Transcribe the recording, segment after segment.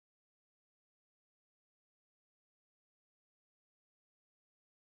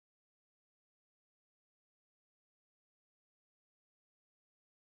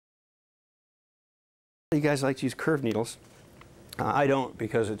You guys like to use curved needles. I don't,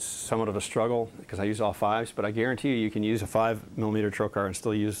 because it's somewhat of a struggle because I use all 5s, but I guarantee you can use a 5mm trocar and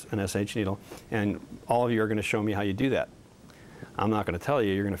still use an SH needle, and all of you are going to show me how you do that. I'm not going to tell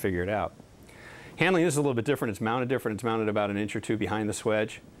you, you're going to figure it out. Handling this is a little bit different. It's mounted different. It's mounted about 1 inch or 2 behind the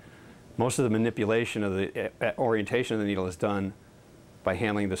swedge. Most of the manipulation of the orientation of the needle is done by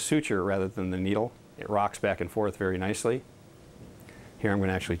handling the suture rather than the needle. It rocks back and forth very nicely. Here I'm going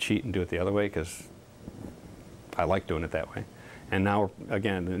to actually cheat and do it the other way because I like doing it that way. And now,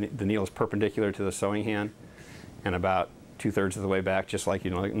 again, the needle is perpendicular to the sewing hand and about 2/3 of the way back, just like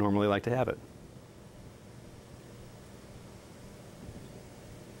you normally like to have it.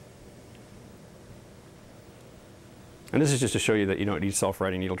 And this is just to show you that you don't need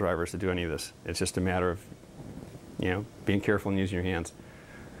self-riding needle drivers to do any of this. It's just a matter of, being careful and using your hands.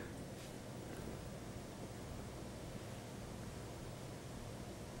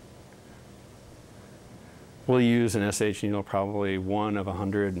 We'll use an SH needle probably 1 of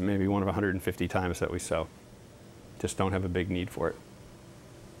 100, maybe 1 of 150 times that we sew. Just don't have a big need for it.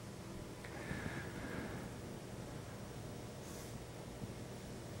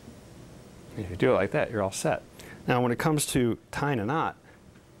 If you do it like that, you're all set. Now when it comes to tying a knot,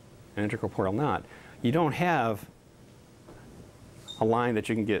 an intracorporeal knot, you don't have a line that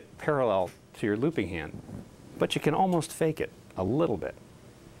you can get parallel to your looping hand, but you can almost fake it a little bit.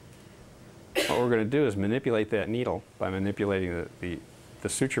 What we're going to do is manipulate that needle by manipulating the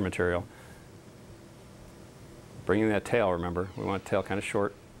suture material, bringing that tail, remember, we want the tail kind of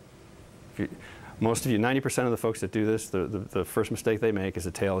short. Most of you, 90% of the folks that do this, the first mistake they make is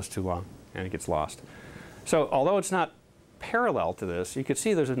the tail is too long and it gets lost. So although it's not parallel to this, you can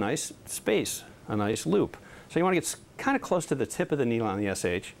see there's a nice space, a nice loop. So you want to get kind of close to the tip of the needle on the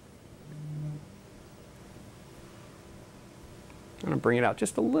SH. I'm going to bring it out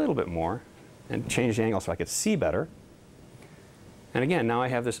just a little bit more and change the angle so I could see better. And again, now I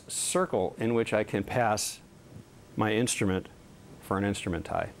have this circle in which I can pass my instrument for an instrument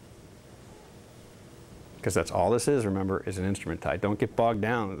tie. Because that's all this is, remember, is an instrument tie. Don't get bogged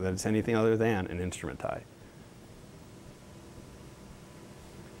down that it's anything other than an instrument tie.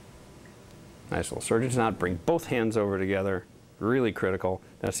 Nice little surgeon's knot. Bring both hands over together. Really critical.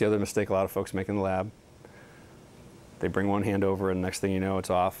 That's the other mistake a lot of folks make in the lab. They bring one hand over and next thing you know it's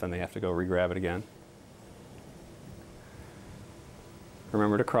off and they have to go re-grab it again.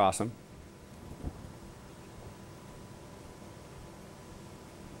 Remember to cross them.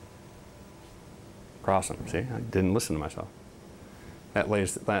 Cross them. See, I didn't listen to myself. That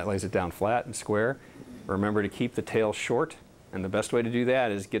lays it down flat and square. Remember to keep the tail short, and the best way to do that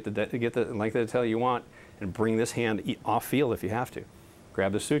is get the length of the tail you want and bring this hand off field if you have to.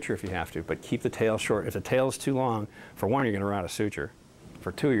 Grab the suture if you have to, but keep the tail short. If the tail is too long, for one, you're going to run out of suture.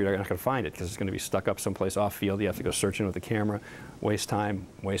 For two, you're not going to find it because it's going to be stuck up someplace off field. You have to go searching with the camera, waste time,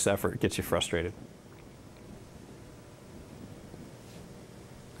 waste effort, it gets you frustrated.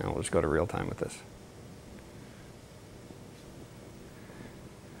 Now we'll just go to real time with this.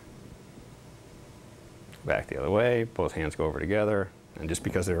 Back the other way, both hands go over together, and just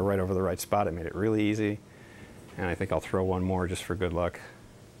because they were right over the right spot, it made it really easy. And I think I'll throw one more just for good luck.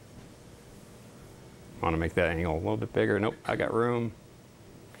 I want to make that angle a little bit bigger. Nope, I got room.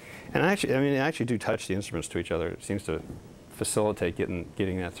 And I actually do touch the instruments to each other. It seems to facilitate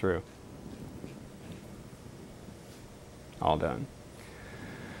getting that through. All done.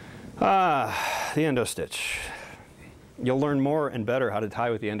 The endostitch. You'll learn more and better how to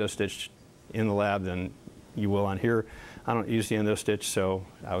tie with the endostitch in the lab than you will on here. I don't use the endostitch, so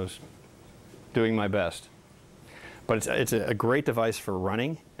I was doing my best. But it's a great device for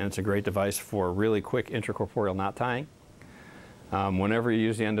running, and it's a great device for really quick intracorporeal knot tying. Whenever you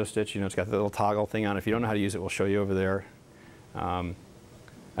use the endostitch, it's got the little toggle thing on. If you don't know how to use it, we'll show you over there.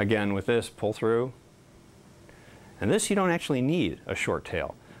 Again, with this, pull through. And this, you don't actually need a short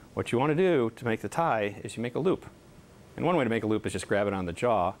tail. What you want to do to make the tie is you make a loop. And one way to make a loop is just grab it on the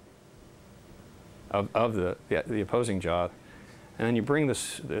jaw of the opposing jaw. And then you bring the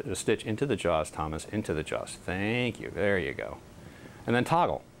stitch into the jaws, Thomas, into the jaws. Thank you. There you go. And then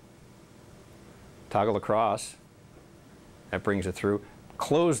toggle. Toggle across. That brings it through.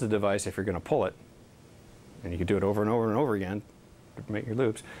 Close the device if you're going to pull it. And you can do it over and over and over again to make your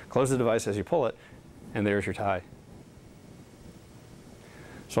loops. Close the device as you pull it, and there's your tie.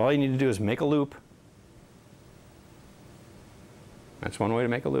 So all you need to do is make a loop. That's one way to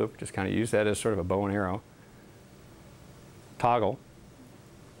make a loop. Just kind of use that as sort of a bow and arrow. Toggle.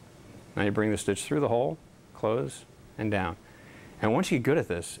 Now you bring the stitch through the hole, close, and down. And once you get good at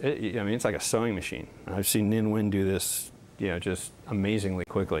this, it's like a sewing machine. I've seen Nin Win do this, just amazingly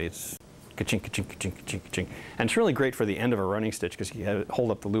quickly. It's ka-chink, ka-chink, ka-chink, ka-chink, ka-chink. And it's really great for the end of a running stitch because you have to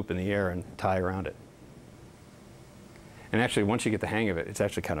hold up the loop in the air and tie around it. And actually, once you get the hang of it, it's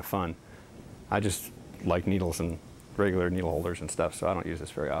actually kind of fun. I just like needles and regular needle holders and stuff, so I don't use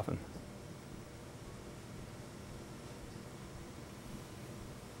this very often.